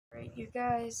you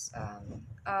guys.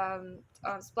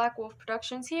 It's Black Wolf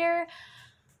Productions here.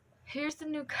 Here's the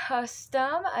new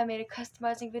custom. I made a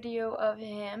customizing video of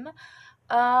him.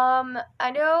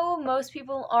 I know most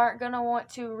people aren't gonna want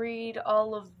to read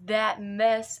all of that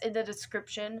mess in the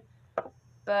description,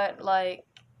 but like,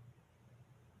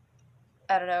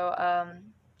 I don't know,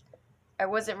 I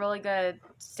wasn't really gonna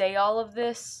say all of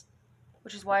this,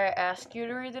 which is why I asked you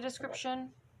to read the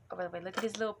description. Oh, by the way, look at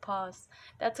his little paws.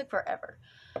 That took forever.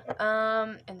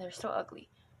 And they're so ugly.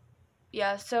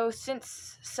 Yeah, so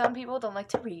since some people don't like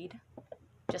to read,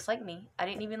 just like me, I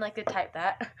didn't even like to type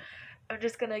that. I'm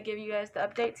just gonna give you guys the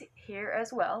updates here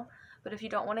as well. But if you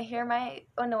don't want to hear my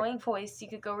annoying voice, you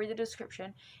could go read the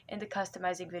description in the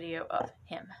customizing video of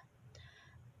him.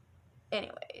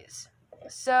 Anyways,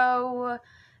 so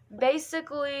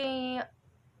basically,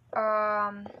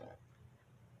 I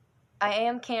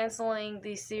am canceling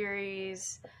the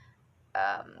series,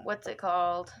 what's it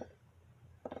called?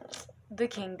 The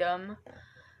Kingdom.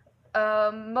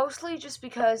 Mostly just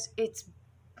because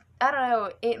I don't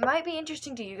know, it might be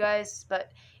interesting to you guys,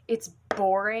 but it's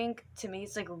boring to me.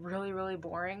 It's like really, really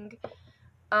boring.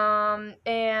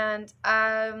 And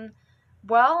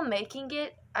while making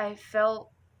it, I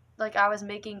felt like I was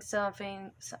making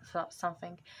something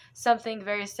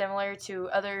very similar to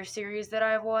other series that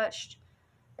I've watched.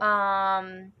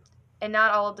 And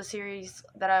not all of the series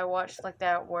that I watched like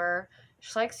that were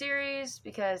Schleich series,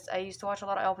 because I used to watch a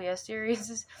lot of LPS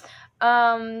series.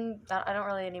 I don't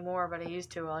really anymore, but I used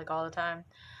to, like, all the time.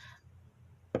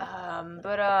 So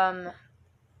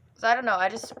I don't know,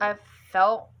 I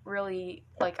felt really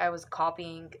like I was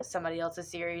copying somebody else's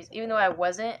series, even though I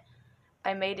wasn't.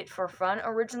 I made it for fun.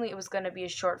 Originally, it was going to be a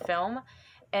short film,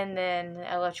 and then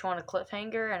I left you on a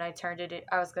cliffhanger, and I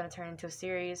was going to turn it into a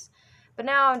series. But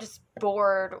now I'm just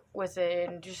bored with it,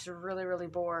 and just really, really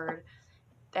bored.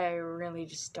 I really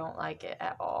just don't like it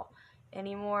at all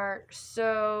anymore.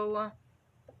 So,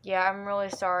 yeah, I'm really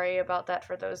sorry about that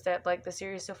for those that like the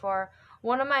series so far.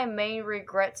 One of my main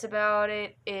regrets about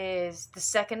it is the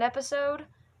second episode,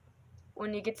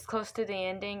 when you get close to the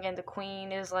ending and the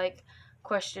queen is, like,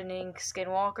 questioning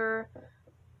Skinwalker,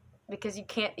 because you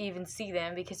can't even see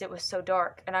them because it was so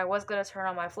dark. And I was going to turn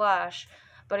on my flash,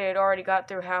 but I had already got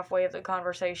through halfway of the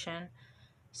conversation.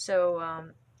 So,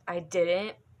 I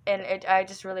didn't. And I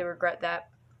just really regret that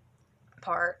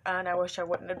part, and I wish I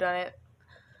wouldn't have done it.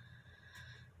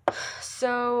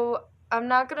 So, I'm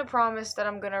not going to promise that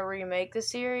I'm going to remake the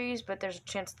series, but there's a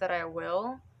chance that I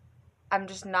will. I'm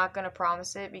just not going to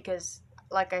promise it because,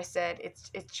 like I said, it's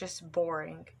just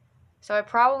boring. So I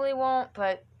probably won't,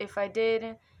 but if I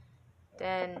did,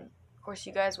 then, of course,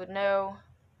 you guys would know.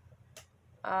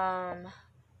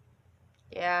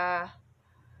 Yeah.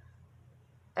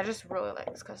 I just really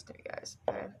like this custom, you guys.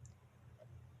 Okay.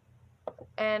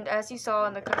 And as you saw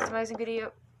in the customizing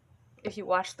video, if you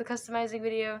watched the customizing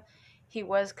video, he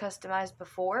was customized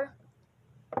before.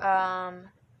 And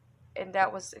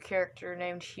that was a character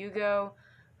named Hugo,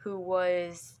 who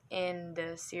was in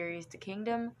the series The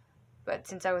Kingdom. But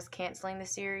since I was canceling the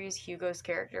series, Hugo's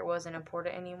character wasn't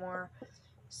important anymore.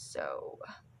 So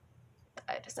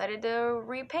I decided to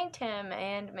repaint him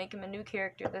and make him a new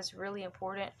character that's really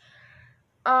important.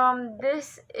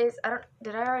 This is,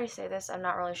 did I already say this? I'm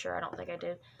not really sure. I don't think I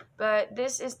did. But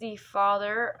this is the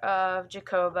father of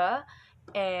Jacoba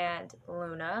and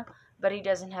Luna, but he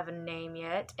doesn't have a name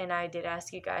yet, and I did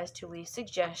ask you guys to leave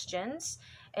suggestions,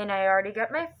 and I already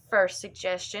got my first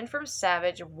suggestion from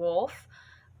Savage Wolf,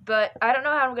 but I don't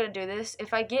know how I'm going to do this.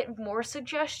 If I get more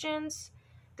suggestions,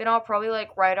 then I'll probably,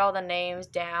 like, write all the names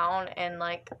down and,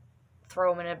 like,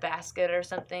 throw them in a basket or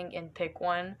something and pick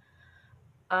one.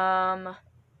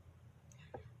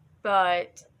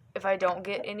 But if I don't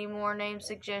get any more name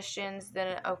suggestions,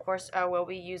 then of course I will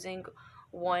be using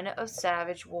one of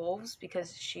Savage Wolves,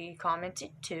 because she commented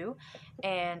too,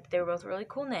 and they were both really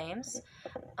cool names.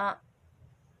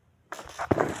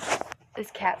 This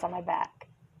cat's on my back.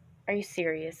 Are you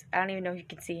serious? I don't even know if you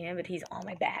can see him, but he's on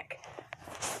my back.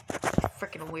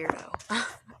 Freaking weirdo. I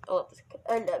love this cat.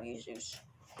 I love you, Zeus.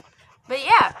 But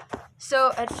yeah,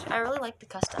 so I really like the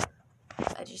custom.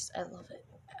 I love it.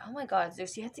 Oh my god,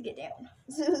 Zeus, you have to get down.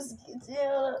 Zeus, get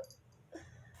down.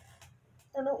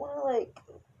 I don't want to, like,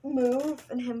 move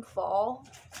and him fall.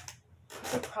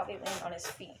 He'd probably land on his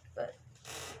feet, but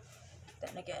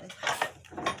then again,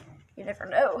 you never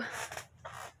know.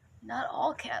 Not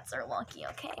all cats are lucky,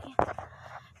 okay?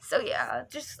 So yeah,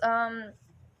 just,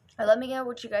 let me know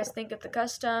what you guys think of the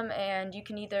custom, and you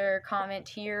can either comment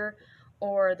here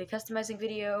or the customizing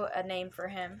video a name for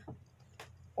him,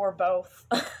 or both.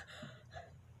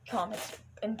 Comment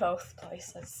in both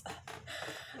places.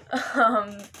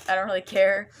 I don't really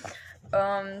care.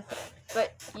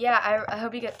 But yeah, I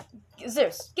hope you guys,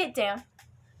 Zeus, get down.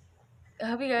 I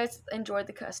hope you guys enjoyed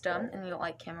the custom and you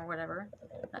like him or whatever.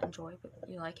 Not enjoy, but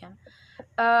you like him.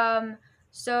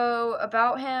 So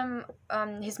about him,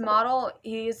 his model,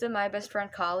 he is my best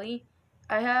friend Kali.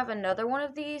 I have another one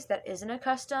of these that isn't a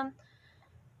custom.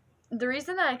 The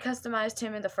reason that I customized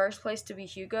him in the first place to be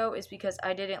Hugo is because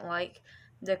I didn't like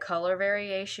the color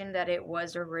variation that it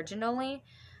was originally.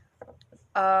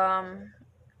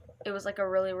 It was like a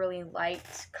really, really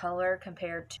light color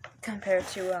compared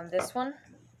to this one.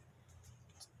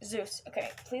 Zeus,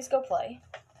 okay, please go play.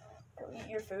 Go eat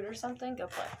your food or something. Go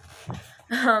play.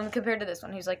 Compared to this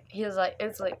one, it's like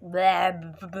blah,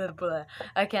 blah, blah, blah.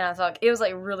 I cannot talk. It was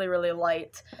like really, really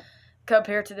light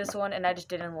compared to this one, and I just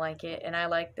didn't like it. And I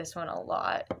like this one a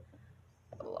lot.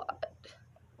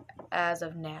 As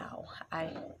of now,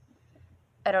 I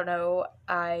don't know.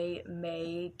 I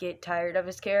may get tired of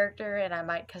his character, and I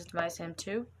might customize him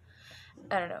too.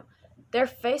 I don't know. Their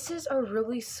faces are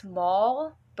really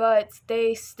small, but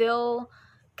they still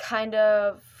kind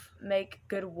of make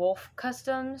good wolf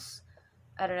customs.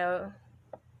 I don't know.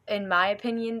 In my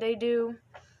opinion, they do.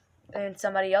 In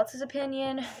somebody else's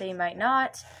opinion, they might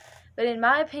not. But in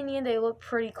my opinion, they look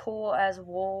pretty cool as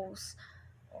wolves.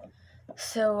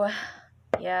 So,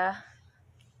 yeah.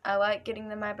 I like getting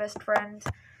them my best friends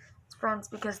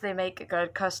because they make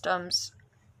good customs.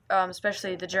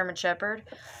 Especially the German Shepherd.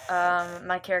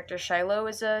 My character Shiloh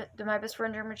is my best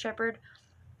friend German Shepherd.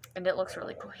 And it looks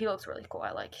really cool. He looks really cool.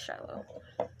 I like Shiloh.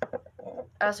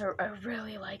 I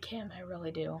really like him. I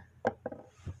really do.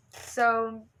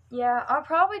 So, yeah, I'll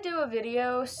probably do a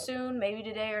video soon, maybe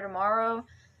today or tomorrow,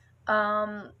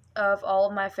 of all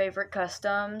of my favorite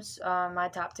customs, my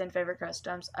top 10 favorite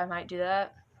customs. I might do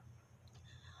that.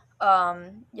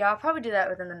 Yeah, I'll probably do that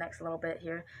within the next little bit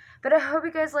here. But I hope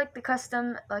you guys like the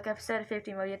custom, like I've said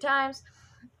 50 million times.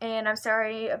 And I'm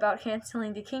sorry about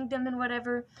canceling the kingdom and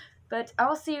whatever. But I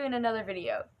will see you in another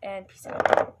video. And peace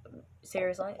out.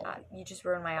 Seriously, you just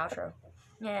ruined my outro.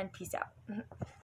 And peace out.